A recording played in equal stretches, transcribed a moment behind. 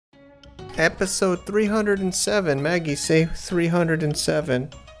Episode 307. Maggie, say 307.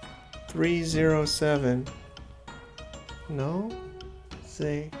 307. No?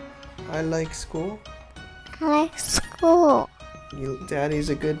 Say, I like school. I like school. Daddy's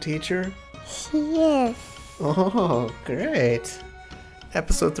a good teacher? He is. Oh, great.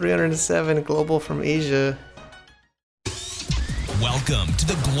 Episode 307, Global from Asia. Welcome to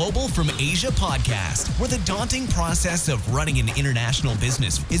the Global from Asia podcast, where the daunting process of running an international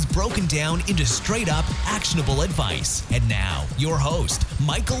business is broken down into straight-up, actionable advice. And now, your host,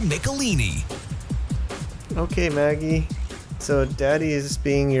 Michael Michelini. Okay, Maggie. So Daddy is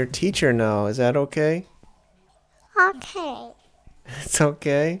being your teacher now. Is that okay? Okay. It's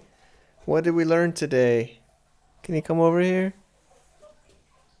okay. What did we learn today? Can you come over here?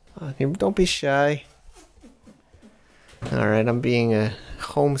 Don't be shy. Alright, I'm being a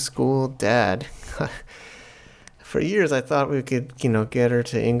homeschool dad. For years I thought we could, get her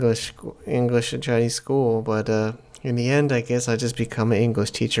to English and Chinese school, but in the end I guess I just become an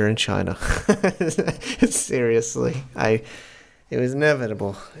English teacher in China. Seriously. It was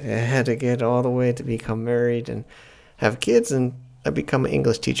inevitable. I had to get all the way to become married and have kids, and I become an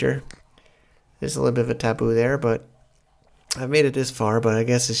English teacher. There's a little bit of a taboo there, but I've made it this far, but I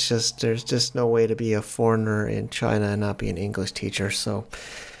guess there's just no way to be a foreigner in China and not be an English teacher. So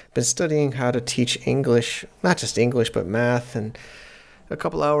I've been studying how to teach English, not just English, but math, and a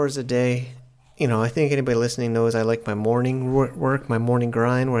couple hours a day. I think anybody listening knows I like my morning work, my morning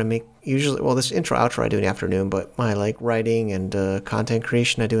grind, where I make this intro, outro I do in the afternoon, but my writing and content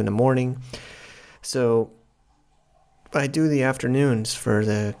creation I do in the morning. So I do the afternoons for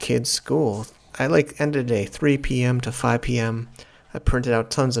the kids' school. I end of the day, 3 p.m. to 5 p.m. I printed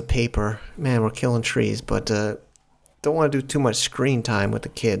out tons of paper. Man, we're killing trees, but don't want to do too much screen time with the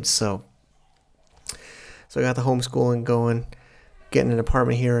kids. So I got the homeschooling going, getting an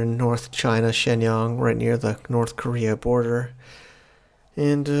apartment here in North China, Shenyang, right near the North Korea border.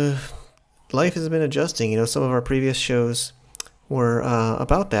 And life has been adjusting. Some of our previous shows were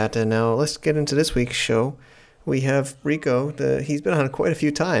about that, and now let's get into this week's show. We have Rico. He's been on quite a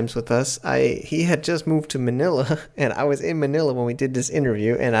few times with us. He had just moved to Manila, and I was in Manila when we did this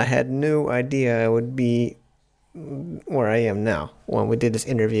interview, and I had no idea I would be where I am now when we did this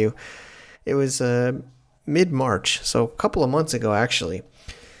interview. It was mid-March, so a couple of months ago, actually.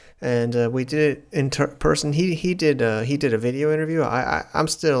 And we did it in person. He did a video interview. I'm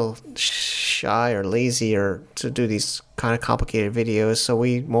still shy or lazy to do these kind of complicated videos, so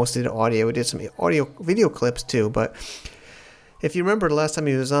we mostly did audio. We did some video clips too. But if you remember the last time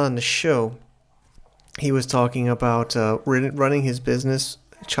he was on the show, he was talking about running his business,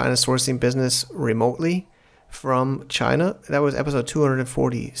 China sourcing business, remotely from China. That was episode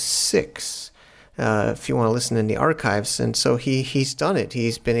 246. If you want to listen in the archives. And so he's done it.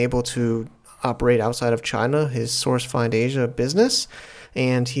 He's been able to operate outside of China, his Source Find Asia business,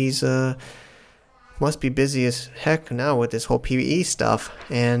 and he's must be busy as heck now with this whole PVE stuff.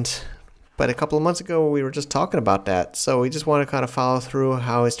 But a couple of months ago we were just talking about that, so we just want to kind of follow through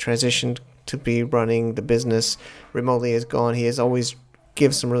how his transition to be running the business remotely has gone. He has always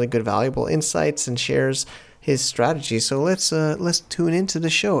gives some really good valuable insights and shares his strategy. So let's tune into the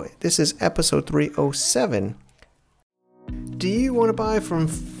show. This is episode 307. Do you want to buy from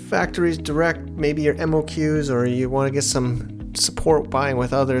factories direct, maybe your MOQs, or you want to get some support buying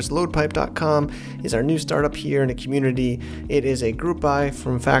with others? Loadpipe.com is our new startup here in the community. It is a group buy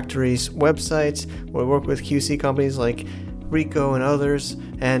from factories websites where we work with QC companies like Rico and others,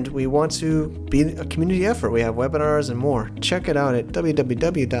 and we want to be a community effort. We have webinars and more. Check it out at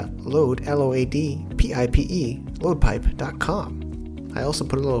loadpipe.com. I also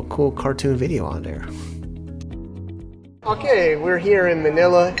put a little cool cartoon video on there. Okay, we're here in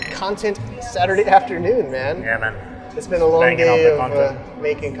Manila. Content Saturday afternoon, man. Yeah, man. It's been a long day of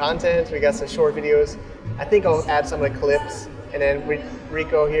making content. We got some short videos. I think I'll add some of the clips. And then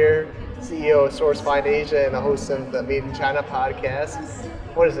Rico here, CEO of Source Find Asia and the host of the Made in China podcast.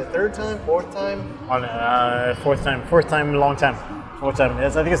 What is it, third time, fourth time? Fourth time, long time. Fourth time,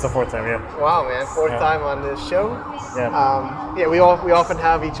 yes, I think it's the fourth time, yeah. Wow, man, fourth time on this show. Yeah. We often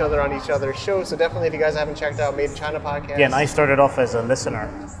have each other on each other's shows, so definitely if you guys haven't checked out Made in China podcast. Yeah, and I started off as a listener.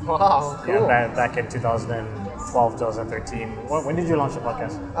 Wow, cool. Yeah, back in 2012, 2013. When did you launch the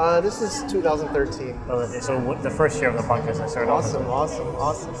podcast? This is 2013. So the first year of the podcast I started off.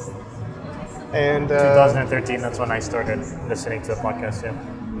 Awesome. And 2013, that's when I started listening to the podcast, yeah.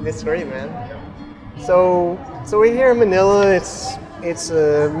 It's great, man. So we're here in Manila. It's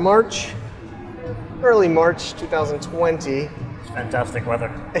early March 2020. fantastic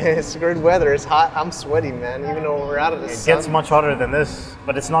weather. It's good weather. It's hot. I'm sweating, man. Even though we're out of the It sun. gets much hotter than this,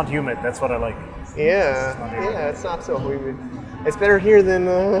 but it's not humid. That's what I like. Yeah, it's not so humid. It's better here than.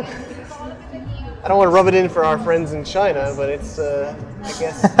 I don't want to rub it in for our friends in China, but it's I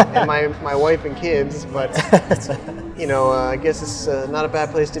guess, and my wife and kids. But I guess it's not a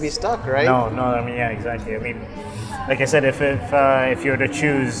bad place to be stuck, right? No. I mean, yeah, exactly. I mean, like I said, if you were to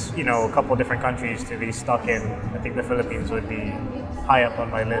choose, a couple different countries to be stuck in, I think the Philippines would be high up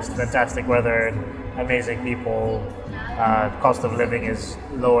on my list. Fantastic weather, amazing people. Cost of living is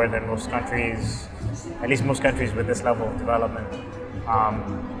lower than most countries, at least most countries with this level of development.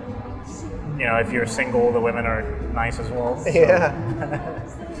 If you're single, the women are nice as well. So. Yeah,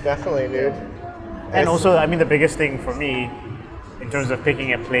 definitely, dude. And also, I mean, the biggest thing for me, in terms of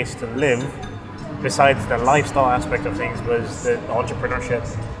picking a place to live, besides the lifestyle aspect of things, was the entrepreneurship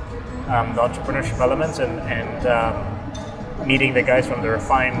elements, and meeting the guys from the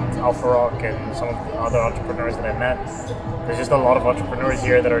Refined, Alpha Rock, and some of the other entrepreneurs that I met. There's just a lot of entrepreneurs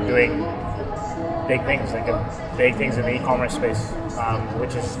here that are doing big things in the e-commerce space,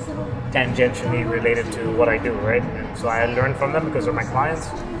 which is tangentially related to what I do, right? And so I learn from them because they're my clients,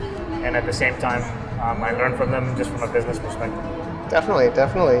 and at the same time, I learn from them just from a business perspective.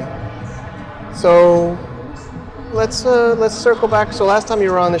 Definitely. So let's circle back. So last time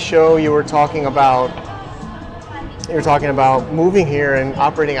you were on the show, you were talking about moving here and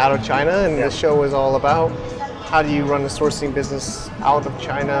operating out of China, and the show was all about how do you run a sourcing business out of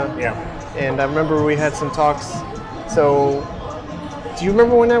China. Yeah. And I remember we had some talks. So do you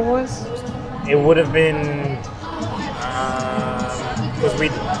remember when that was? It would have been because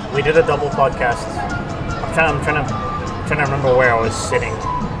we did a double podcast. I'm trying to remember where I was sitting.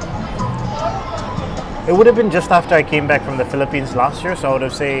 It would have been just after I came back from the Philippines last year, so I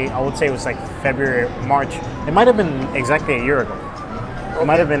would say it was like February, March. It might have been exactly a year ago. It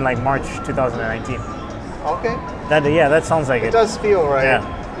might have been like March 2019. Okay. That sounds like it. It does feel right.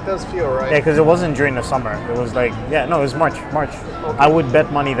 Yeah. It does feel right. Yeah, because it wasn't during the summer. It was like, it was March. Okay. I would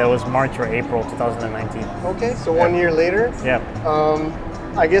bet money that it was March or April 2019. Okay, so 1 year later. Yeah.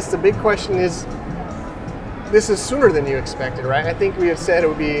 I guess the big question is, this is sooner than you expected, right? I think we have said it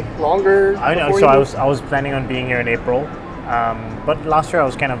would be longer. I know. So I was planning on being here in April, but last year I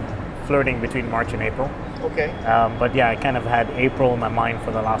was kind of flirting between March and April. Okay. But yeah, I kind of had April in my mind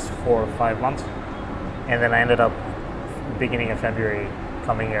for the last 4 or 5 months, and then I ended up beginning of February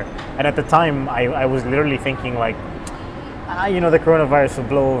coming here. And at the time, I was literally thinking like, the coronavirus will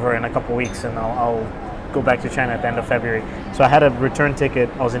blow over in a couple weeks, and I'll go back to China at the end of February. So I had a return ticket.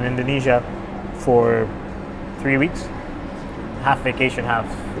 I was in Indonesia for 3 weeks, half vacation, half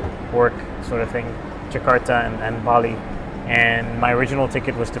work sort of thing, Jakarta and Bali. And my original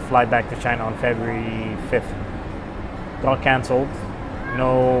ticket was to fly back to China on February 5th. Got cancelled.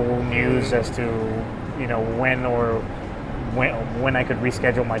 No news as to, when I could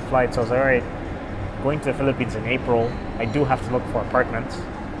reschedule my flight. So I was like, all right, going to the Philippines in April, I do have to look for apartments.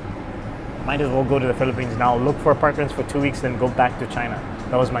 Might as well go to the Philippines now, look for apartments for 2 weeks, then go back to China.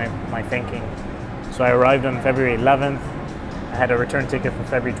 That was my thinking. So I arrived on February 11th. I had a return ticket for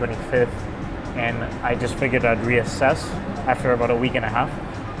February 25th, and I just figured I'd reassess after about a week and a half.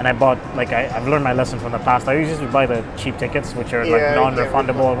 And I bought, I've learned my lesson from the past. I usually buy the cheap tickets, which are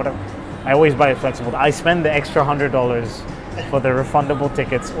non-refundable or whatever. I always buy it flexible. I spend the extra $100 for the refundable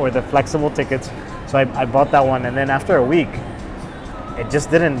tickets or the flexible tickets. So I bought that one, and then after a week,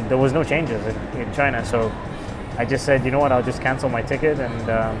 there was no changes in China. So I just said, you know what, I'll just cancel my ticket, and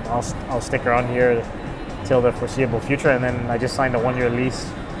I'll stick around here till the foreseeable future. And then I just signed a 1 year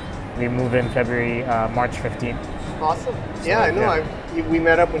lease. We moved in March 15th. Awesome. Yeah, I know. Yeah. We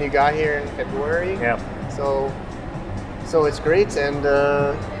met up when you got here in February. Yeah. So it's great, and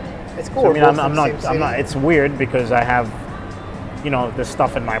it's cool. So, I mean, I'm not. It's weird because I have, the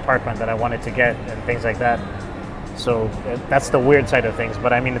stuff in my apartment that I wanted to get and things like that. So that's the weird side of things.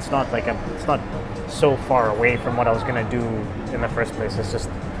 But I mean, it's not so far away from what I was gonna do in the first place. It's just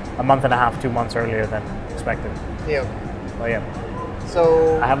a month and a half, 2 months earlier than expected. Yeah. But yeah.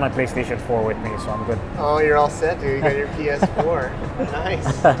 So I have my PlayStation 4 with me, so I'm good. Oh, you're all set, dude. You got your PS4.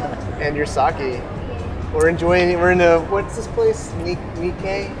 Nice. And your sake. We're in what's this place?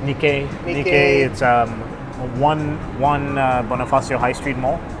 Nikkei. It's one Bonifacio High Street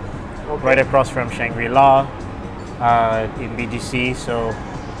Mall, Okay. right across from Shangri-La in BGC. So,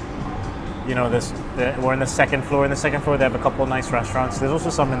 we're in the second floor. In the second floor, they have a couple of nice restaurants. There's also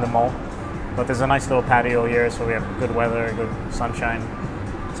some in the mall, but there's a nice little patio here, so we have good weather, good sunshine.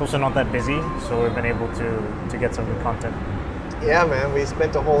 It's also not that busy, so we've been able to get some good content. Yeah, man. We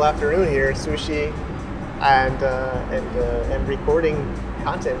spent a whole afternoon here. Sushi. and recording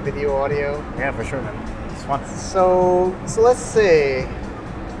content, video, audio. Yeah, for sure, man. It's fun. So let's say,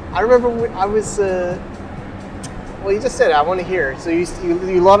 I remember I was. Well, you just said it, I want to hear. So you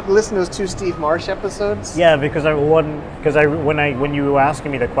listen to those 2 Steve Marsh episodes? Yeah, because when you were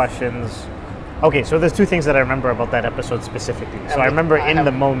asking me the questions. Okay, so there's 2 things that I remember about that episode specifically. So I remember in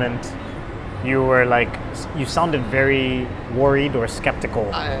the moment, you were like, you sounded very worried or skeptical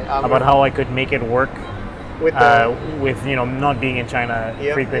about how I could make it work with not being in China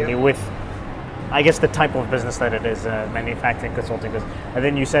frequently, with I guess the type of business that it is, manufacturing consulting business. And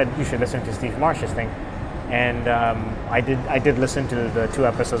then you said you should listen to Steve Marsh's thing, and I did listen to the 2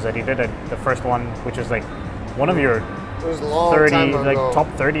 episodes that he did. The first one, which was like one of your it was a long 30 time ago. Like top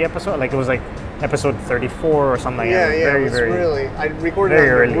 30 episode, like it was like episode 34 or something. It was really. I recorded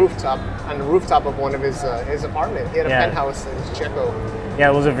it on the rooftop of one of his apartment. He had a penthouse in Checo. Yeah,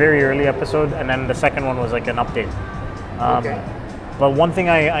 it was a very early episode, and then the second one was like an update. Okay. But one thing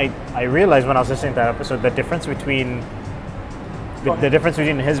I realized when I was listening to that episode, the difference between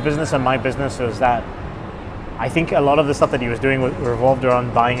his business and my business is that I think a lot of the stuff that he was doing revolved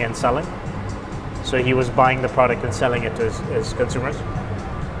around buying and selling. So he was buying the product and selling it to his consumers.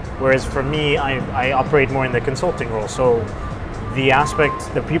 Whereas for me, I operate more in the consulting role. So the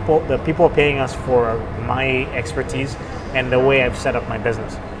people are paying us for my expertise and the way I've set up my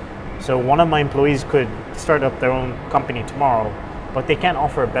business. So one of my employees could start up their own company tomorrow, but they can't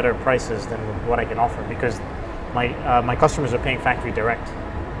offer better prices than what I can offer because my customers are paying factory direct,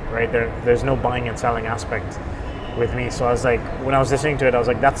 right? There's no buying and selling aspect with me. So I was like, when I was listening to it, I was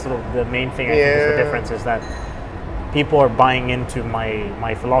like, that's the main thing I think is the difference, is that people are buying into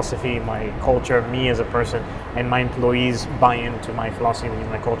my philosophy, my culture, me as a person, and my employees buy into my philosophy,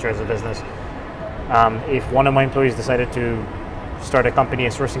 my culture as a business. If one of my employees decided to start a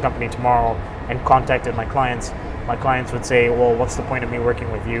sourcing company tomorrow and contacted my clients would say, well, what's the point of me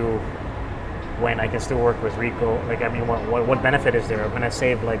working with you when I can still work with Rico? Like, I mean, what benefit is there? I'm going to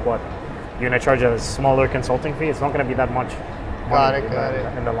save like what? You're going to charge a smaller consulting fee? It's not going to be that much money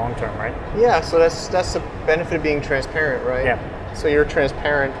in the long term, right? Yeah, so that's the benefit of being transparent, right? Yeah. So you're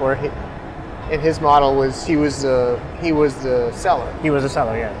transparent where in his model he was the seller. He was a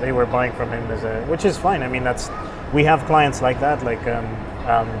seller, yeah. They were buying from him which is fine. I mean, we have clients like that, like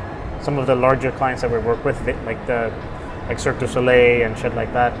some of the larger clients that we work with, like Cirque du Soleil and shit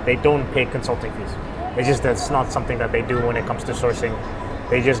like that. They don't pay consulting fees. It's just that's not something that they do when it comes to sourcing.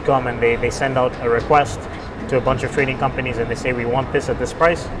 They just come and they send out a request to a bunch of trading companies and they say, we want this at this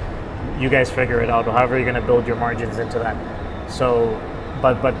price. You guys figure it out, or however you're going to build your margins into that. So,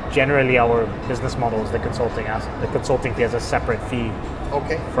 but generally our business model is the consulting fee as a separate fee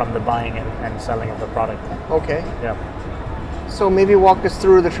from the buying and selling of the product. Okay. Yeah. So maybe walk us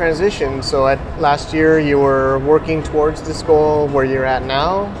through the transition. So last year you were working towards this goal where you're at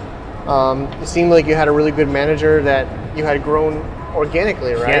now. It seemed like you had a really good manager that you had grown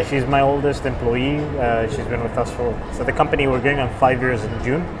organically, right? Yeah, she's my oldest employee. She's been with us so the company, we're going on 5 years in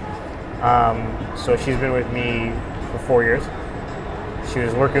June. So she's been with me for 4 years. She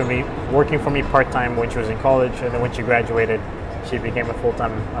was working for me part-time when she was in college, and then when she graduated, she became a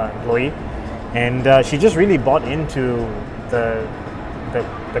full-time employee. And she just really bought into the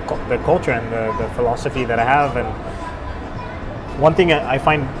culture and the philosophy that I have. And one thing I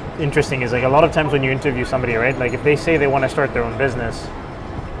find interesting is, like, a lot of times when you interview somebody, right, like if they say they want to start their own business,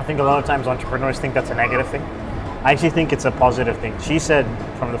 I think a lot of times entrepreneurs think that's a negative thing. I actually think it's a positive thing. She said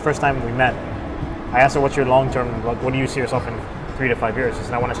from the first time we met, I asked her, what's your long-term, like, what do you see yourself in 3 to 5 years? She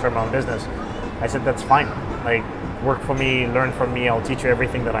said, I want to start my own business. I said, that's fine. Like, work for me, learn from me, I'll teach you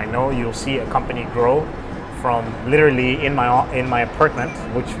everything that I know. You'll see a company grow from literally in my apartment,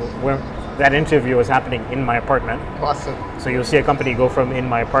 where that interview was happening in my apartment. Awesome. So you'll see a company go from in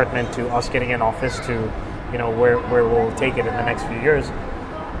my apartment to us getting an office to, where we'll take it in the next few years.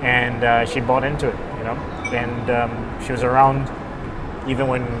 And she bought into it, and she was around even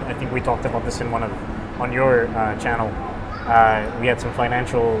when, I think we talked about this on your channel. We had some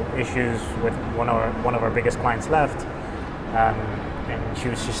financial issues with one of our biggest clients left, and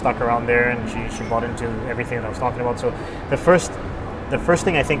she stuck around there, and she bought into everything that I was talking about. So the first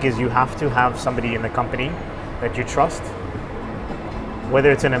thing I think is you have to have somebody in the company that you trust,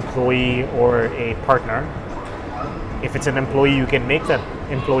 whether it's an employee or a partner. If it's an employee, you can make that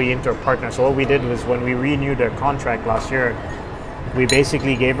employee into a partner. So what we did was, when we renewed our contract last year, we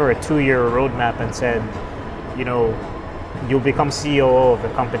basically gave her a 2-year roadmap and said, you'll become CEO of the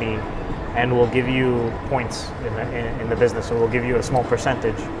company, and we'll give you points in the business. So we'll give you a small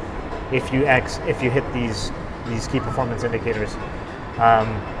percentage if you hit these key performance indicators.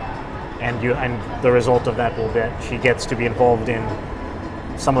 and the result of that will be that she gets to be involved in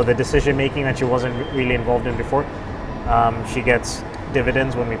some of the decision making that she wasn't really involved in before. She gets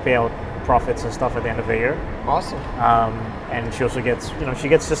dividends when we pay out profits and stuff at the end of the year. Awesome. And she also gets, she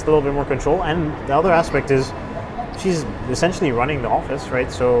gets just a little bit more control. And the other aspect is she's essentially running the office,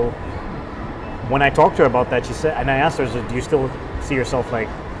 right? So when I talked to her about that, she said, and I asked her, do you still see yourself like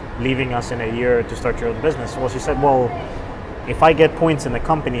leaving us in a year to start your own business? Well, she said, well, if I get points in the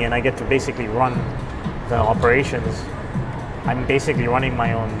company and I get to basically run the operations, I'm basically running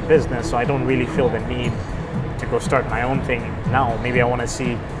my own business, so I don't really feel the need to go start my own thing now. Maybe I want to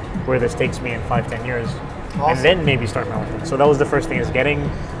see where this takes me in 5-10 years. Awesome. And then maybe start my own thing. So that was the first thing, is getting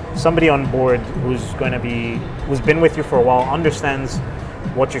somebody on board who's been with you for a while, understands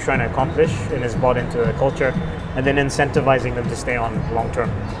what you're trying to accomplish and is bought into the culture, and then incentivizing them to stay on long term.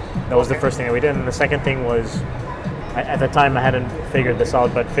 That was the first thing that we did. And the second thing was, at the time I hadn't figured this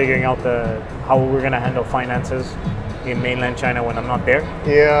out, but figuring out how we're going to handle finances in mainland China when I'm not there.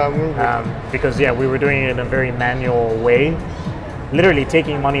 Yeah. Because we were doing it in a very manual way, literally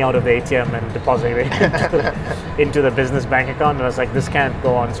taking money out of the ATM and depositing it into the business bank account. And I was like, this can't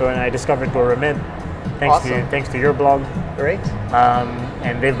go on. So I discovered GoRemit, thanks to your blog. Great.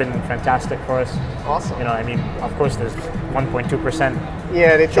 And they've been fantastic for us. Awesome. Of course, there's 1.2%.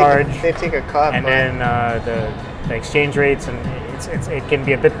 Yeah, they charge. They take a cut. And then the exchange rates, and it can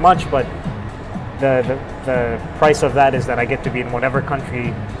be a bit much, but the price of that is that I get to be in whatever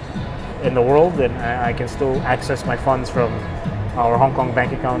country in the world, and I can still access my funds from our Hong Kong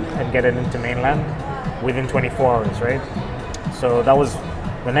bank account and get it into mainland within 24 hours, right? So that was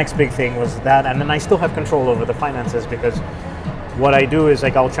the next big thing, was that, and then I still have control over the finances, because what I do is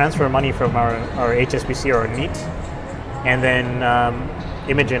I'll transfer money from our HSBC or NEET, and then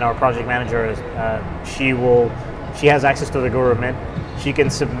Imogen, our project manager, she has access to the GoRemit. She can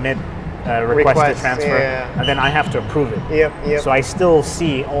submit a request to transfer, and then I have to approve it. Yep. So I still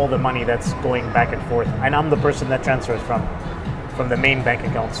see all the money that's going back and forth, and I'm the person that transfers from the main bank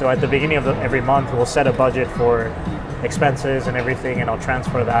account. So at the beginning of every month, we'll set a budget for expenses and everything, and I'll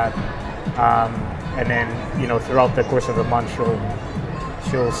transfer that. And then throughout the course of the month,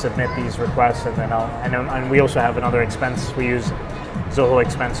 she'll submit these requests, and then and we also have another expense. We use Zoho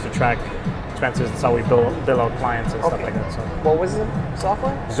Expense to track expenses. That's how we bill our clients and stuff like that. So what was the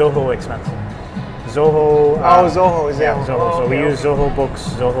software? Zoho Expense. Zoho. Zoho. Yeah, Zoho. So we use Zoho Books,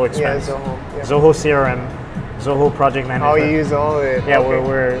 Zoho Expense, Zoho CRM, Zoho Project Manager. Oh, you use all of it. Yeah,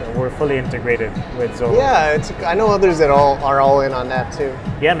 we're fully integrated with Zoho. Yeah, I know others that are all in on that too.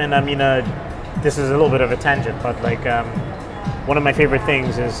 Yeah, man. I mean, this is a little bit of a tangent, but one of my favorite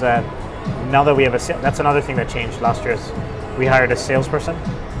things is that now that we have that's another thing that changed last year, is we hired a salesperson.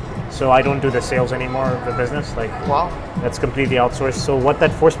 So I don't do the sales anymore of the business. Wow. That's completely outsourced. So what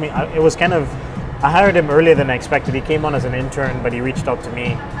that forced me, it was kind of, I hired him earlier than I expected. He came on as an intern, but he reached out to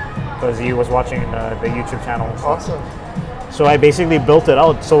me because he was watching the YouTube channel. Awesome. So I basically built it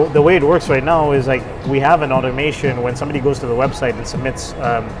out. So the way it works right now is we have an automation when somebody goes to the website and submits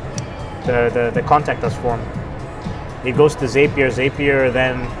the contact us form. It goes to Zapier. Zapier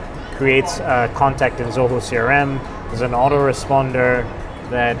then creates a contact in Zoho CRM. There's an autoresponder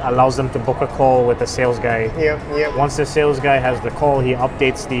that allows them to book a call with the sales guy. Yep. Once the sales guy has the call, he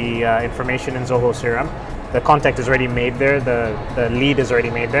updates the information in Zoho CRM. The contact is already made there. The lead is already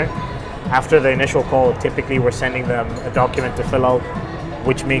made there. After the initial call, typically we're sending them a document to fill out,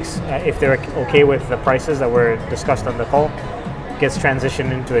 which makes, if they're okay with the prices that were discussed on the call, gets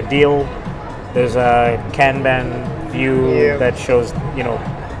transitioned into a deal. There's a Kanban view that shows,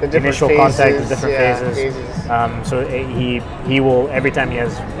 the initial contact, the different phases. So he will, every time he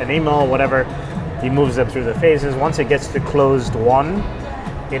has an email, whatever, he moves them through the phases. Once it gets to closed one,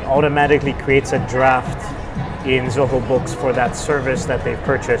 it automatically creates a draft in Zoho Books for that service that they've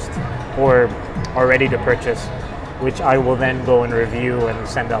purchased or are ready to purchase, which I will then go and review and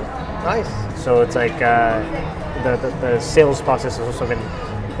send out. Nice. So it's the sales process has also been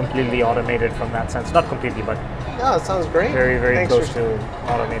completely automated from that sense. Not completely, but yeah, it sounds great. Very, very close to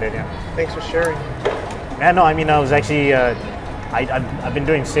automated. Yeah. Thanks for sharing. Yeah, no, I mean, I was actually I've been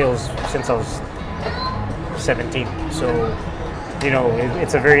doing sales since I was 17. So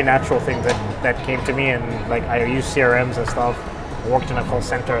it's a very natural thing that came to me, and I use CRMs and stuff. I worked in a call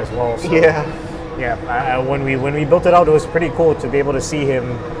center as well. So, when we built it out, it was pretty cool to be able to see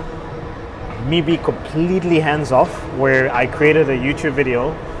me be completely hands off, where I created a YouTube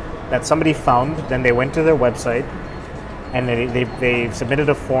video that somebody found, then they went to their website and they submitted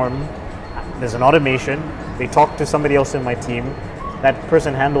a form. There's an automation. They talk to somebody else in my team. That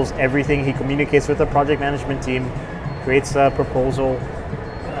person handles everything. He communicates with the project management team, creates a proposal,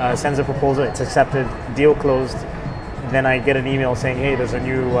 sends a proposal, it's accepted, deal closed. Then I get an email saying, hey, there's a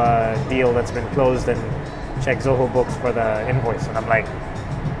new deal that's been closed, and check Zoho Books for the invoice. And I'm like,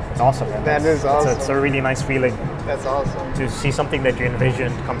 it's awesome, man. That is awesome. It's a really nice feeling That's awesome. to see something that you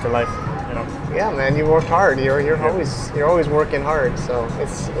envisioned come to life. You know, Yeah, man, you worked hard. You're always working hard. So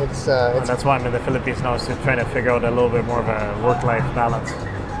and that's why I'm in the Philippines now, is to trying to figure out a little bit more of a work-life balance.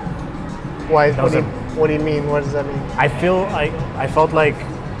 why? That was What do you mean? What does that mean? I felt like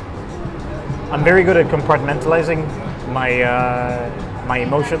I'm very good at compartmentalizing my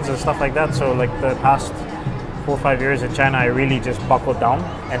emotions and stuff like that. So like the past 4 or 5 years in China, I really just buckled down,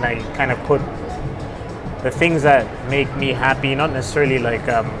 and I kind of put the things that make me happy, not necessarily like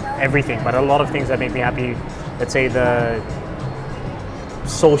everything, but a lot of things that make me happy. Let's say the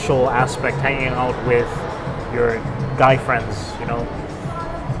social aspect, hanging out with your guy friends, you know.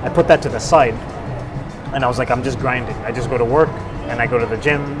 I put that to the side, and I was like, I'm just grinding. I just go to work, and I go to the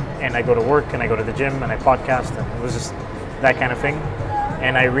gym, and I go to work, and I go to the gym, and I podcast, and it was just that kind of thing.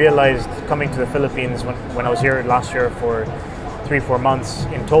 And I realized coming to the Philippines when I was here last year for 3-4 months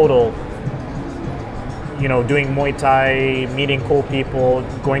in total, you know, doing Muay Thai, meeting cool people,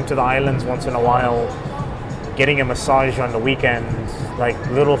 going to the islands once in a while, getting a massage on the weekends, like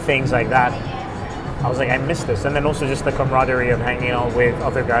little things like that. I was like, I miss this. And then also just the camaraderie of hanging out with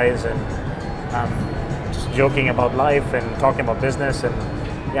other guys and just joking about life and talking about business. And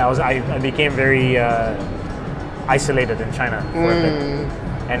yeah, I became very isolated in China for a bit.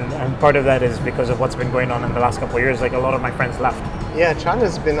 And part of that is because of what's been going on in the last couple of years. Like a lot of my friends left. Yeah,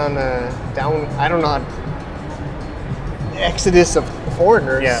 China's been on a down. I don't know. Exodus of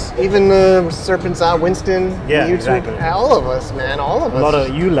foreigners. Yeah. Even Serpent's Eye, Winston, Yeah, YouTube, exactly. all of us, man, all of us. A lot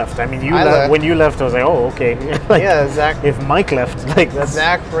of you left. I mean, I left. when you left, I was like, oh, okay. Like, Yeah, Zach. If Mike left, like that's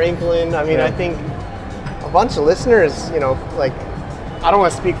Zach Franklin. I mean, Yeah. I think a bunch of listeners, you know, like, I don't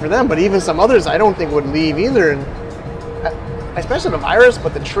want to speak for them, but even some others I don't think would leave either. And especially the virus,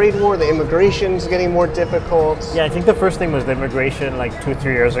 but the trade war, the immigration's getting more difficult. Yeah, I think the first thing was the immigration, like 2-3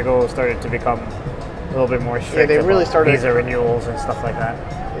 years ago, started to become a little bit more strict. they really about started- visa renewals and stuff like that.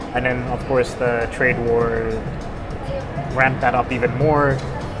 And then, of course, the trade war ramped that up even more,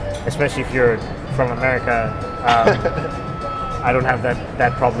 especially if you're from America. I don't have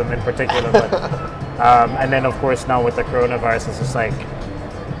that problem in particular, but and then, of course, now with the coronavirus, it's just like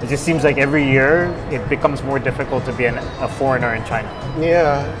it just seems like every year it becomes more difficult to be a foreigner in China.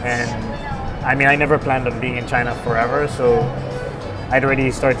 Yeah. And I mean, I never planned on being in China forever, so I'd already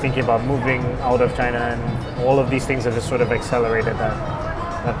started thinking about moving out of China, and all of these things have just sort of accelerated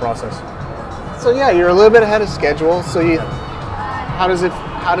that process. So yeah, you're a little bit ahead of schedule. So how does it,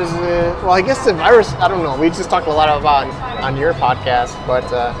 well, I guess the virus, I don't know. We just talked a lot about on your podcast, but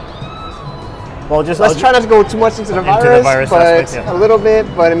Well, just let's try not to go too much into the virus, but aspect, yeah. a little bit.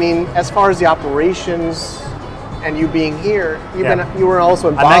 But I mean, as far as the operations and you being here, you were also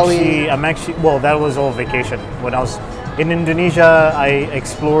in Bali. I'm actually, well, that was all vacation. When I was in Indonesia, I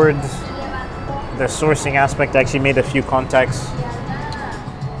explored the sourcing aspect. I actually made a few contacts.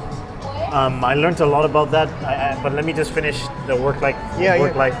 I learned a lot about that, but let me just finish the work-life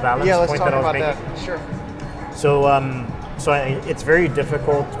balance let's point talk that I was about making. that. Sure. So it's very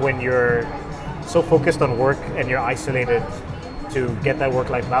difficult when you're so focused on work and you're isolated to get that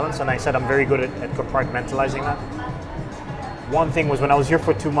work-life balance. And I said I'm very good at compartmentalizing that. One thing was when I was here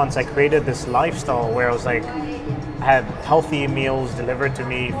for 2 months, I created this lifestyle where I was like, I had healthy meals delivered to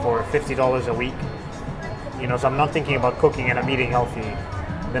me for $50 a week. You know, so I'm not thinking about cooking and I'm eating healthy.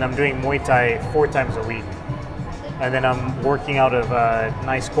 Then I'm doing Muay Thai 4 times a week. And then I'm working out of a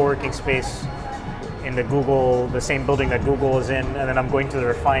nice co-working space in the same building that Google is in. And then I'm going to the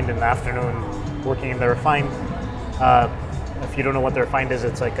Refined in the afternoon, working in the Refined. If you don't know what the Refined is,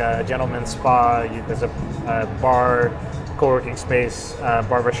 it's like a gentleman's spa. There's a bar, co-working space,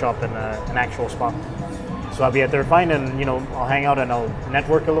 barbershop, and an actual spa. So I'll be at the Refined and, you know, I'll hang out and I'll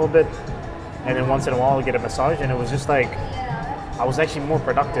network a little bit. And then once in a while I'll get a massage. And it was just like, I was actually more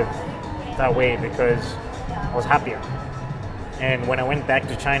productive that way because I was happier. And when I went back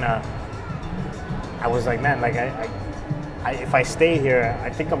to China, I was like, man, like I if I stay here, I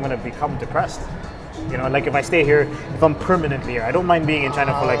think I'm gonna become depressed. You know, like if I stay here, if I'm permanently here, I don't mind being in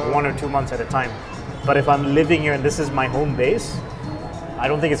China for like 1 or 2 months at a time. But if I'm living here and this is my home base, I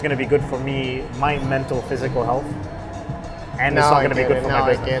don't think it's gonna be good for me, my mental, physical health. And it's not gonna be good for my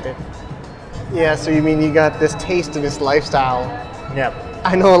business. I get it. Yeah, so you mean you got this taste of this lifestyle. Yeah.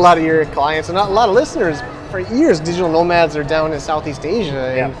 I know a lot of your clients and a lot of listeners for years, digital nomads are down in Southeast Asia.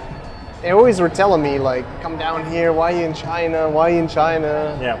 And they always were telling me, like, come down here, why you in China? Why you in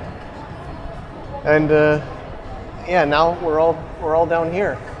China? Yeah. And yeah, now we're all down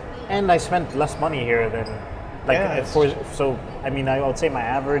here. And I spent less money here than so I mean I would say my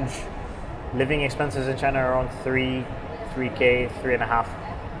average living expenses in China are around 3K, 3.5.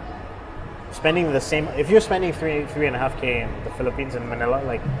 Spending the same, if you're spending 3.5K in the Philippines, in Manila,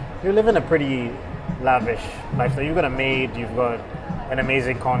 like you're living a pretty lavish lifestyle. You've got a maid, you've got an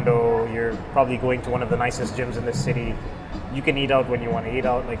amazing condo, you're probably going to one of the nicest gyms in the city. You can eat out when you want to eat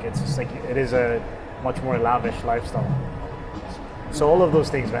out. Like it's just like it is a much more lavish lifestyle. So all of those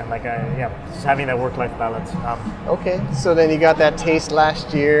things, man. Like just having that work-life balance. Okay, so then you got that taste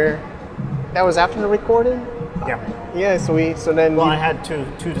last year. That was after the recording. Yeah. Yeah. So then. Well, I had two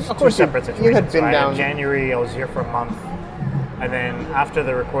separate situations. You had been so down. In January, I was here for a month, and then after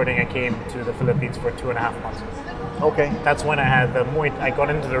the recording, I came to the Philippines for 2.5 months. Okay. That's when I had I got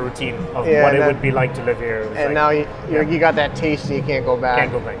into the routine of what it would be like to live here. And now you got that taste, and you can't go back.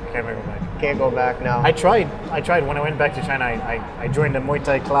 Can't go back. Can't go back now. I tried. When I went back to China, I joined a Muay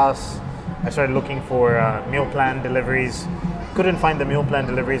Thai class. I started looking for meal plan deliveries. Couldn't find the meal plan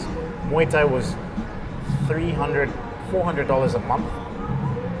deliveries. Muay Thai was $400 a month.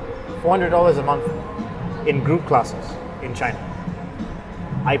 $400 a month in group classes in China.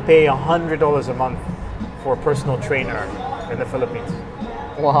 I pay $100 a month for a personal trainer in the Philippines.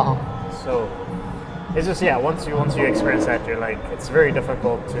 Wow. So it's just once you experience that, you're like, it's very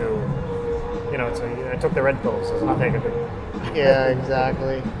difficult to, I took the red pills. There's nothing I can do. Yeah,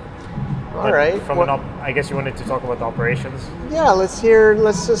 exactly. All right. I guess you wanted to talk about the operations. Yeah, let's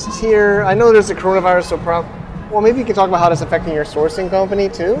just hear. I know there's a coronavirus, so maybe you can talk about how that's affecting your sourcing company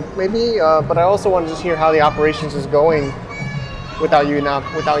too. Maybe, but I also want to just hear how the operations is going without you not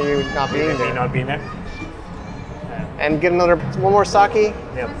being there. Not being there. And get one more sake.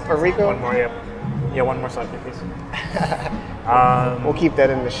 Yep. For Rico. One more. Yep. Yeah, one more sake, please. We'll keep that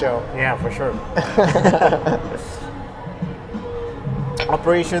in the show. Yeah, for sure.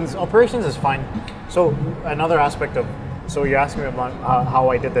 Operations is fine. So another aspect of, so you're asking me about how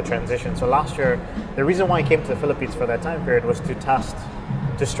I did the transition. So last year, the reason why I came to the Philippines for that time period was to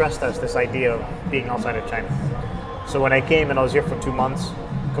stress test this idea of being outside of China. So when I came and I was here for 2 months,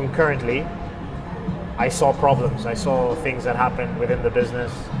 concurrently, I saw problems. I saw things that happened within the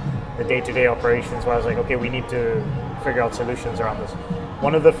business, the day-to-day operations, where I was like, okay, we need to figure out solutions around this.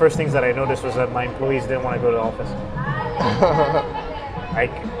 One of the first things that I noticed was that my employees didn't want to go to the office.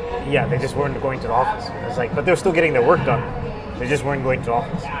 They just weren't going to the office. It's like, but they're still getting their work done. They just weren't going to the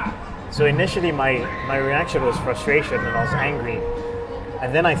office. So initially my reaction was frustration and I was angry.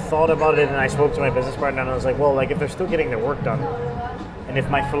 And then I thought about it and I spoke to my business partner and I was like, well, if they're still getting their work done, and if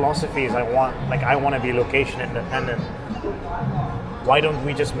my philosophy is I want to be location independent, why don't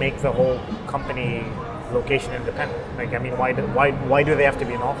we just make the whole company location independent? Why do they have to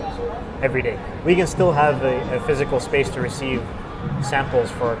be in office every day? We can still have a physical space to receive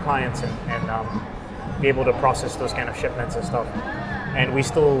samples for our clients and be able to process those kind of shipments and stuff. And we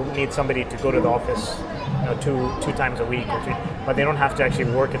still need somebody to go to the office, two times a week, but they don't have to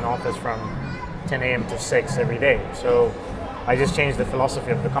actually work in the office from 10 a.m. to 6 every day. So I just changed the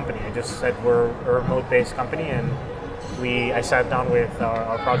philosophy of the company. I just said we're a remote-based company, and I sat down with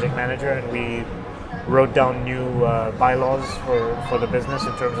our project manager and we wrote down new bylaws for the business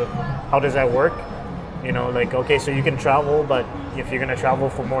in terms of how does that work. Okay, so you can travel, but if you're going to travel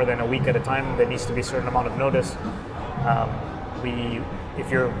for more than a week at a time, there needs to be a certain amount of notice.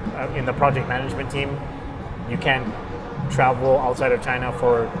 If you're in the project management team, you can't travel outside of China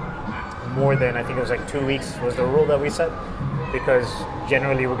for more than, I think it was 2 weeks was the rule that we set, because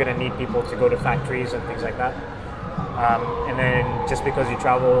generally we're going to need people to go to factories and things like that. And then just because you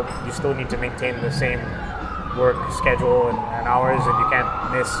travel, you still need to maintain the same work schedule and hours, and you can't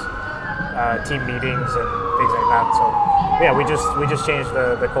miss team meetings and things like that. So yeah, we just changed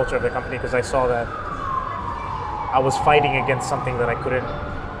the culture of the company because I saw that I was fighting against something that I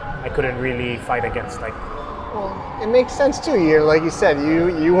couldn't really fight against. Well, it makes sense too. You're, like you said,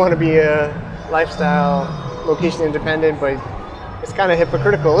 you want to be a lifestyle location independent, but it's kind of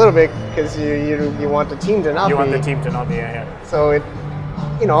hypocritical a little bit because you want the team to not be. You want the team to not be, yeah. So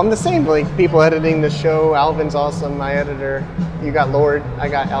I'm the same. People editing the show. Alvin's awesome, my editor. You got Lord. I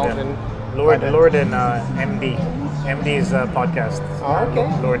got Alvin. Yeah. Lord and MD. MD's podcast. Oh,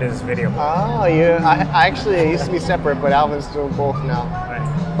 okay. Lord is video. Oh, yeah. I actually used to be separate, but Alvin's doing both now.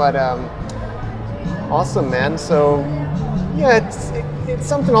 Right. But awesome, man. So yeah, it's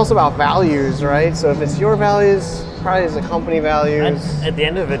something also about values, right? So if it's your values, probably it's the company values. At the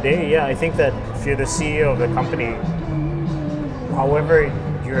end of the day, yeah, I think that if you're the CEO of the company, however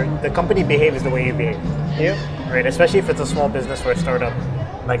the company behaves the way you behave. Yep. Right, especially if it's a small business or a startup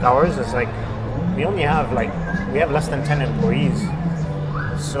like ours, it's like we only have we have less than 10 employees.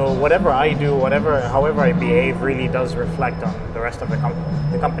 So whatever I do, however I behave, really does reflect on the rest of the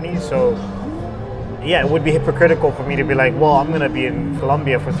company. So yeah, it would be hypocritical for me to be like, well, I'm going to be in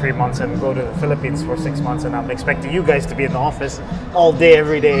Colombia for 3 months and go to the Philippines for 6 months, and I'm expecting you guys to be in the office all day,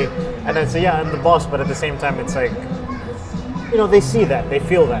 every day. And then say, yeah, I'm the boss, but at the same time, it's like, they see that, they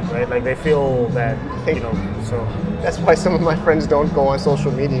feel that, right? Like they feel that, so. That's why some of my friends don't go on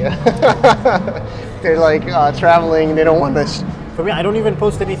social media. They're like traveling, they don't want to... For me, I don't even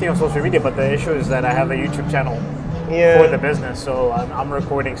post anything on social media, but the issue is that I have a YouTube channel for the business, so I'm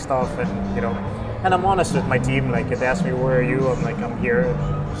recording stuff, and and I'm honest with my team. Like if they ask me where are you, I'm like, I'm here.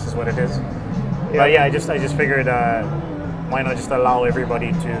 This is what it is. Yeah. But yeah, I just figured why not just allow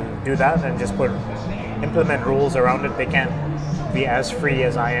everybody to do that and just implement rules around it. They can't be as free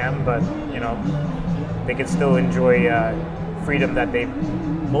as I am, but they can still enjoy freedom that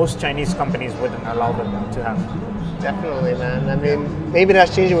most Chinese companies wouldn't allow them to have. Definitely, man. I mean, maybe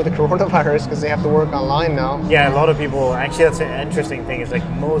that's changing with the coronavirus because they have to work online now. Yeah, a lot of people. Actually, that's an interesting thing. Is like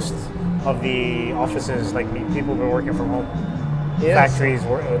most of the offices, like people have been working from home. Yes. Factories,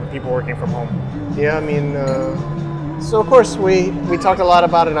 people working from home. Yeah, I mean, so of course we talked a lot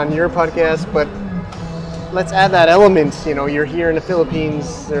about it on your podcast, but let's add that element. You're here in the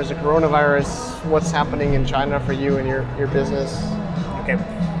Philippines. There's a coronavirus. What's happening in China for you and your business? Okay.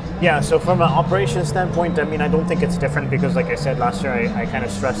 Yeah, so from an operations standpoint, I mean, I don't think it's different because, like I said last year, I kind of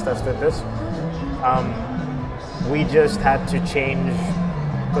stress tested this. We just had to change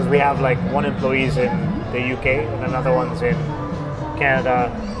because we have like one employee's in the UK and another one's in Canada.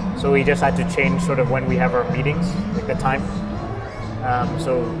 So we just had to change sort of when we have our meetings, like the time.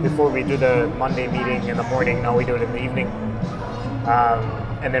 So before we do the Monday meeting in the morning, now we do it in the evening.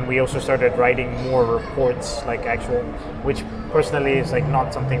 And then we also started writing more reports, like actual, which personally is like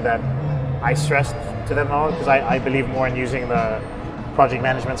not something that I stressed to them all because I believe more in using the project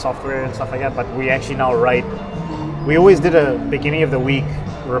management software and stuff like that. But we actually now write. We always did a beginning of the week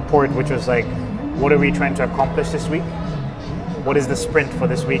report, which was like, what are we trying to accomplish this week? What is the sprint for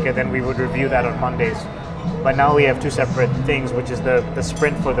this week? And then we would review that on Mondays. But now we have two separate things, which is the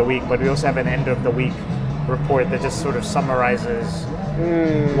sprint for the week, but we also have an end of the week report that just sort of summarizes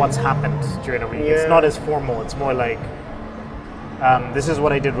what's happened during the week. Yeah. It's not as formal. It's more like, this is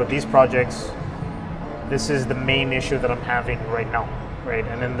what I did with these projects. This is the main issue that I'm having right now, right?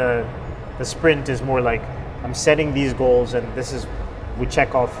 And then the sprint is more like, I'm setting these goals and we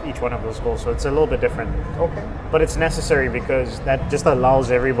check off each one of those goals. So it's a little bit different. Okay. But it's necessary because that just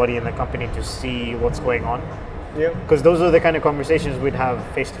allows everybody in the company to see what's going on. Yeah. Because those are the kind of conversations we'd have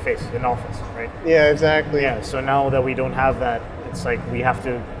face to face in office, right? Yeah, exactly. Yeah. So now that we don't have that, it's like we have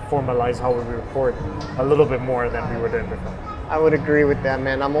to formalize how we report a little bit more than we were doing before. I would agree with that,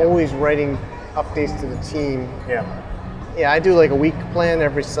 man. I'm always writing updates to the team. Yeah. Yeah, I do like a week plan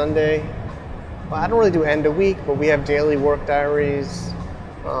every Sunday. Well, I don't really do end of week, but we have daily work diaries.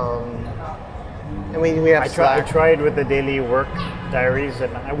 And we have Slack. I tried with the daily work diaries,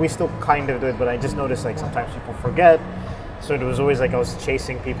 and we still kind of do it, but I just noticed like sometimes people forget. So it was always like I was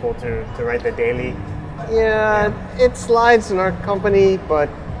chasing people to write the daily. Yeah, it slides in our company, but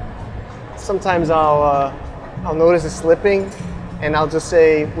sometimes I'll notice it slipping, and I'll just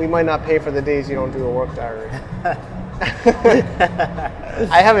say, we might not pay for the days you don't do a work diary.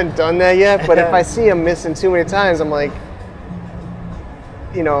 I haven't done that yet, but if I see them missing too many times, I'm like,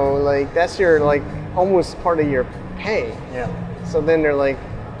 like that's your like almost part of your pay. Yeah. So then they're like,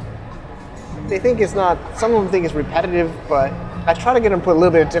 they think it's not, some of them think it's repetitive, but I try to get them to put a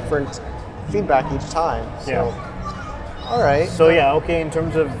little bit of different feedback each time. So, yeah. All right. So yeah, okay, in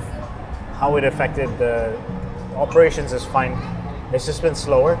terms of how it affected the operations is fine. It's just been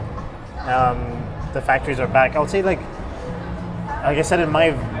slower. The factories are back. I would say like I said in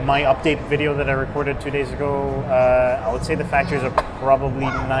my update video that I recorded 2 days ago, I would say the factories are probably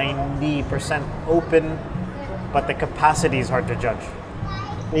 90% open, but the capacity is hard to judge.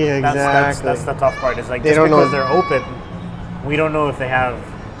 Yeah, exactly. That's the tough part. It's like just because they're open, we don't know if they have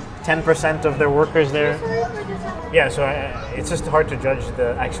 10% of their workers there. Yeah, so it's just hard to judge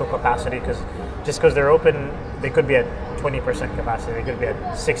the actual capacity because just because they're open, they could be at 20% capacity. They could be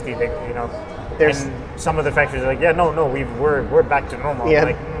at 60. And some of the factories are like, yeah, no, we're back to normal. Yeah,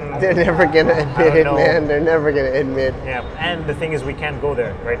 like, they're never gonna admit it, man. They're never gonna admit. Yeah, and the thing is, we can't go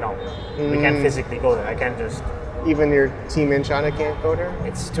there right now. We can't physically go there. I can't just. Even your team in China can't go there?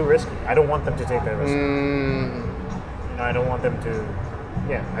 It's too risky. I don't want them to take that risk. I don't want them to.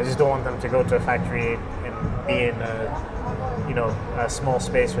 Yeah, I just don't want them to go to a factory and be in a small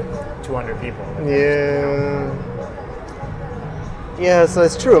space with 200 people. Yeah, so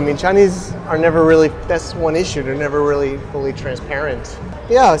it's true. I mean, Chinese are never really, that's one issue, they're never really fully transparent.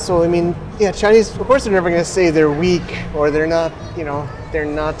 Yeah, so I mean, yeah, Chinese, of course they're never going to say they're weak or they're not,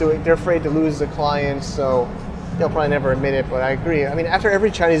 they're afraid to lose the client, so they'll probably never admit it, but I agree. I mean, after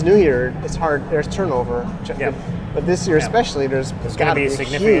every Chinese New Year, it's hard, there's turnover. Yeah. But this year especially, there's going got to be a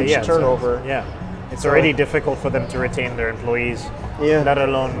significant huge turnover. It's already difficult for them to retain their employees, let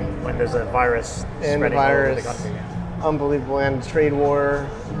alone when there's a virus spreading all over the country. Unbelievable, and trade war.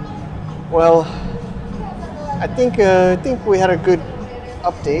 Well, I think we had a good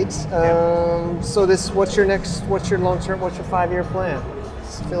update. So what's your long-term, what's your 5-year plan?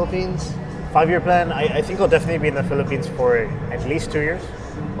 Philippines? 5-year plan, I think I'll definitely be in the Philippines for at least 2 years.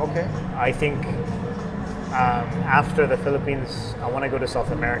 Okay. I think after the Philippines, I want to go to South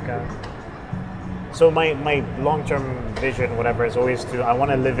America. So my long-term vision, whatever, is always I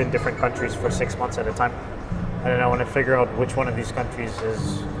want to live in different countries for 6 months at a time. And then I want to figure out which one of these countries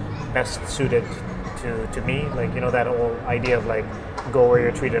is best suited to me. Like, that whole idea of like, go where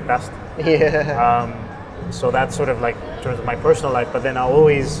you're treated best. Yeah. So that's sort of like in terms of my personal life. But then I'll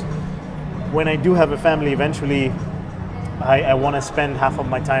always, when I do have a family, eventually I want to spend half of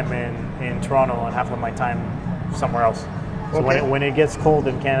my time in Toronto and half of my time somewhere else. So when it gets cold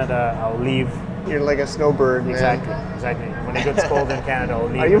in Canada, I'll leave. You're like a snowbird, man. Exactly. When it gets cold in Canada, I'll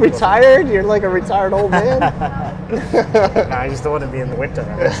leave. Are you retired? You're like a retired old man? No, I just don't want to be in the winter.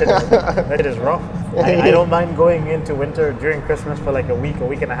 That is rough. I don't mind going into winter during Christmas for like a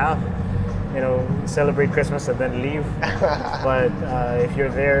week and a half. Celebrate Christmas and then leave. But if you're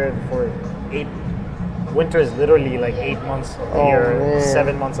there for winter is literally like 8 months of the year, man.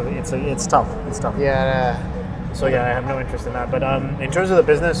 7 months of it. It's tough. It's tough. Yeah. So I have no interest in that. But in terms of the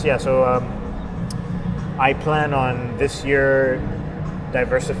business, I plan on this year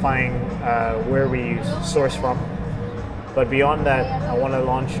diversifying where we source from. But beyond that, I want to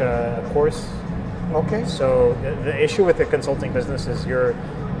launch a course. Okay. So the issue with the consulting business is you're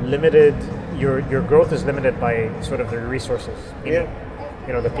limited. Your growth is limited by sort of the resources.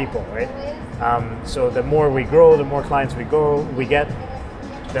 The people, right? So the more we grow, the more clients we get,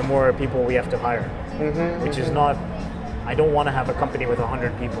 the more people we have to hire. Which is not. I don't want to have a company with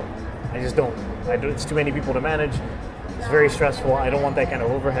 100 people. I just don't. It's too many people to manage. It's very stressful. I don't want that kind of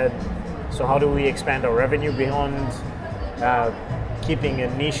overhead. So how do we expand our revenue beyond keeping a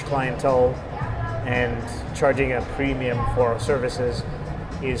niche clientele and charging a premium for our services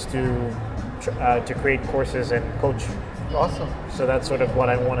is to create courses and coach. Awesome. So that's sort of what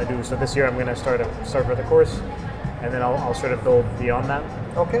I want to do. So this year I'm going to start with a course, and then I'll sort of build beyond that.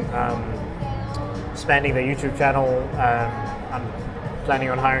 Okay. Expanding the YouTube channel. I'm planning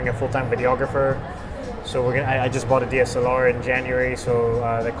on hiring a full-time videographer. So I just bought a DSLR in January. So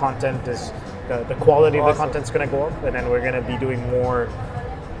the content is the quality of the content's going to go up, and then we're going to be doing more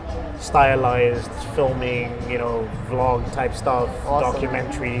stylized filming, vlog type stuff,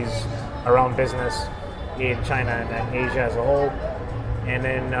 documentaries around business in China and Asia as a whole. And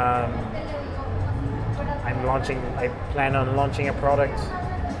then I plan on launching a product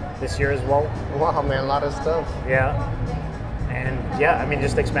this year as well. Wow, man, a lot of stuff. Yeah. And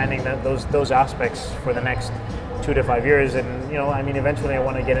just expanding those aspects for the next 2 to 5 years. And eventually I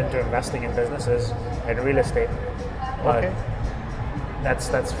want to get into investing in businesses and real estate. But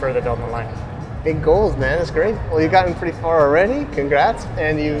that's further down the line. Big goals, man. That's great. Well, you've gotten pretty far already. Congrats.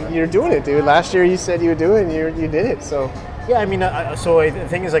 And you're doing it, dude. Last year you said you would do it, and you did it. So the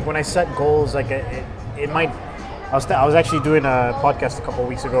thing is, like, when I set goals, like it might. I was actually doing a podcast a couple of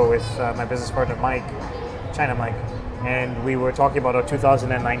weeks ago with my business partner Mike, China Mike, and we were talking about our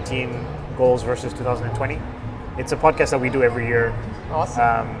 2019 goals versus 2020. It's a podcast that we do every year.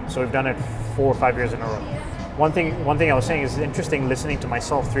 Awesome. So we've done it 4 or 5 years in a row. One thing I was saying is interesting listening to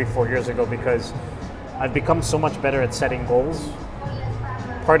myself 3-4 years ago, because I've become so much better at setting goals.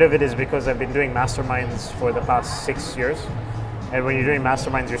 Part of it is because I've been doing masterminds for the past 6 years, and when you're doing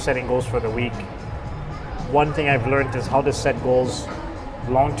masterminds, you're setting goals for the week. One thing I've learned is how to set goals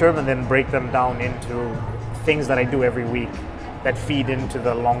long term and then break them down into things that I do every week that feed into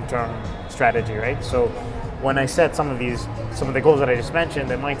the long term strategy, right? So when I set some of the goals that I just mentioned,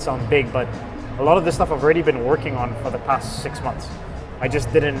 they might sound big, but a lot of this stuff I've already been working on for the past 6 months. I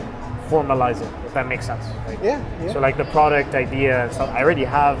just didn't formalize it, if that makes sense. Right? Yeah. So like the product idea and stuff, I already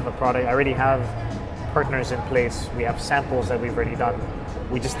have a product, I already have partners in place, we have samples that we've already done.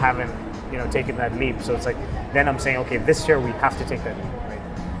 We just haven't, taken that leap. So it's like, then I'm saying, okay, this year we have to take that leap, right?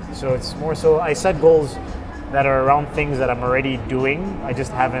 So it's more so I set goals that are around things that I'm already doing. I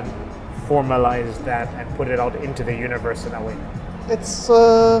just haven't formalized that and put it out into the universe in that way. It's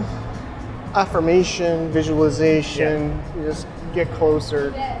affirmation, visualization, just get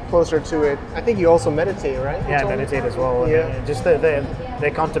closer to it. I think you also meditate, right? Yeah, I meditate as well. Yeah. And just the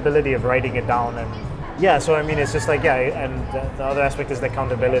accountability of writing it down. And yeah, so I mean, it's just like, and the other aspect is the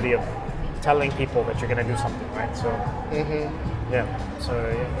accountability of telling people that you're going to do something, right? So,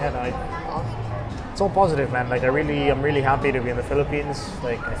 it's all positive, man. Like, I'm really happy to be in the Philippines.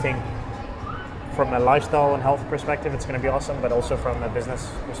 Like, I think from a lifestyle and health perspective, it's going to be awesome, but also from a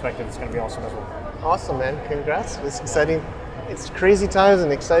business perspective, it's going to be awesome as well. Awesome, man. Congrats. It's exciting. It's crazy times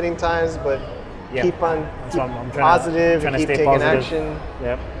and exciting times, but keep positive, keep taking action.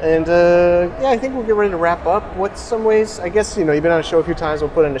 Yep. And I think we'll get ready to wrap up. What's some ways, I guess, you've been on the show a few times, we'll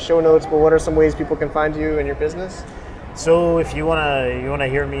put in the show notes, but what are some ways people can find you and your business? So if you wanna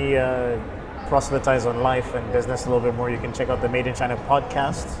hear me proselytize on life and business a little bit more, you can check out the Made in China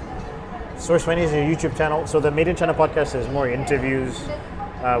podcast. Source Finding is a YouTube channel. So the Made in China podcast is more interviews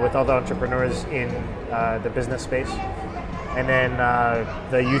with other entrepreneurs in the business space. And then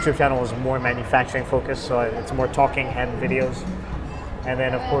the YouTube channel is more manufacturing focused, so it's more talking and videos. And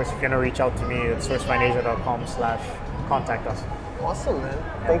then, of course, if you're going to reach out to me, it's sourcefindasia.com/contact us. Awesome, man.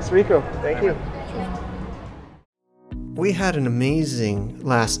 Thanks, Rico. Thank you. We had an amazing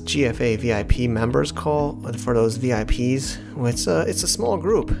last GFA VIP members call for those VIPs. It's a small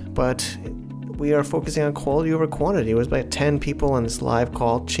group, but we are focusing on quality over quantity. It was about 10 people on this live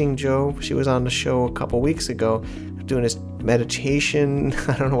call. Ching Zhou, she was on the show a couple weeks ago doing this meditation.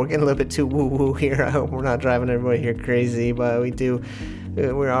 I don't know, we're getting a little bit too woo-woo here. I hope we're not driving everybody here crazy, but we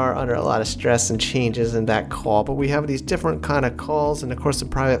are under a lot of stress and changes in that call. But we have these different kind of calls, and of course the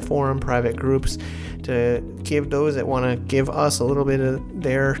private forum, private groups, to give those that want to give us a little bit of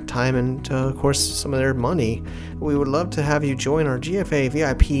their time and of course some of their money. We would love to have you join our GFA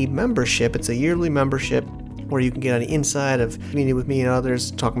VIP membership. It's a yearly membership where you can get on the inside of meeting with me and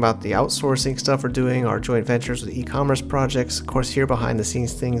others, talking about the outsourcing stuff we're doing, our joint ventures with e-commerce projects, of course here behind the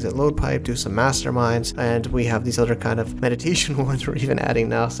scenes things at LoadPipe, do some masterminds, and we have these other kind of meditation ones we're even adding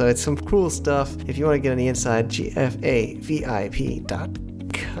now, so it's some cool stuff. If you want to get on the inside, gfavip.com.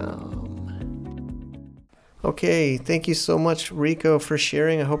 Okay, thank you so much, Rico, for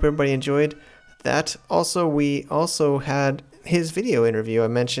sharing. I hope everybody enjoyed that. Also, we also had his video interview. I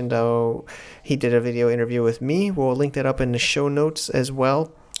mentioned he did a video interview with me. We'll link that up in the show notes as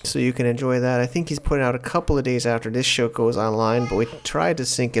well, so you can enjoy that. I think he's putting out a couple of days after this show goes online, but we tried to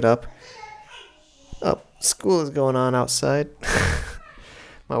sync it up. School is going on outside.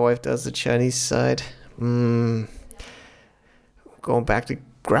 My wife does the Chinese side. Going back to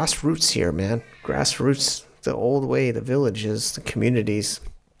grassroots here, man. Grassroots, the old way, the villages, the communities,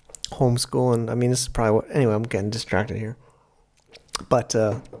 homeschooling. I mean, this is probably what... Anyway, I'm getting distracted here. But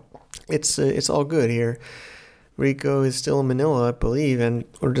it's all good here. Rico is still in Manila, I believe, and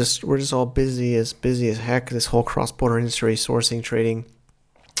we're just all busy as heck. This whole cross-border industry, sourcing, trading,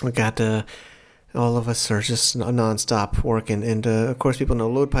 we got all of us are just non-stop working. And of course, people know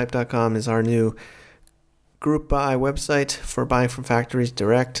LoadPipe.com is our new group buy website for buying from factories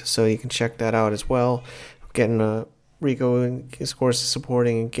direct, so you can check that out as well. Getting Rico, of course,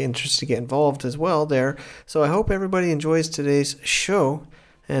 supporting and interested to get involved as well there. So I hope everybody enjoys today's show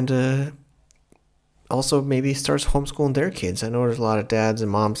and also maybe starts homeschooling their kids. I know there's a lot of dads and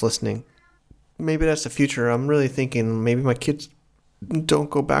moms listening. Maybe that's the future. I'm really thinking maybe my kids don't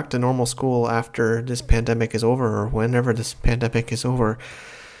go back to normal school after this pandemic is over, or whenever this pandemic is over.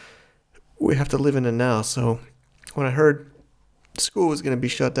 We have to live in it now. So when I heard school was going to be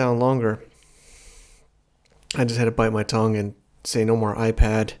shut down longer, I just had to bite my tongue and say no more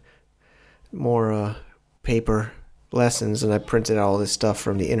iPad, more paper lessons, and I printed all this stuff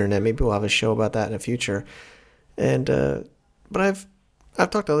from the internet. Maybe we'll have a show about that in the future. And but I've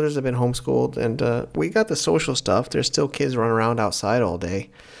talked to others that have been homeschooled, and we got the social stuff. There's still kids running around outside all day.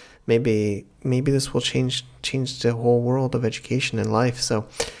 Maybe this will change the whole world of education and life. So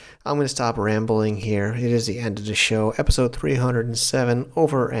I'm going to stop rambling here. It is the end of the show. Episode 307,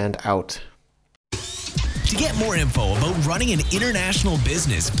 over and out. To get more info about running an international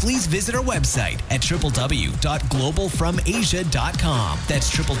business, please visit our website at www.globalfromasia.com.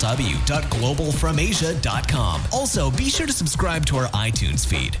 That's www.globalfromasia.com. Also, be sure to subscribe to our iTunes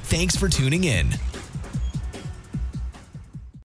feed. Thanks for tuning in.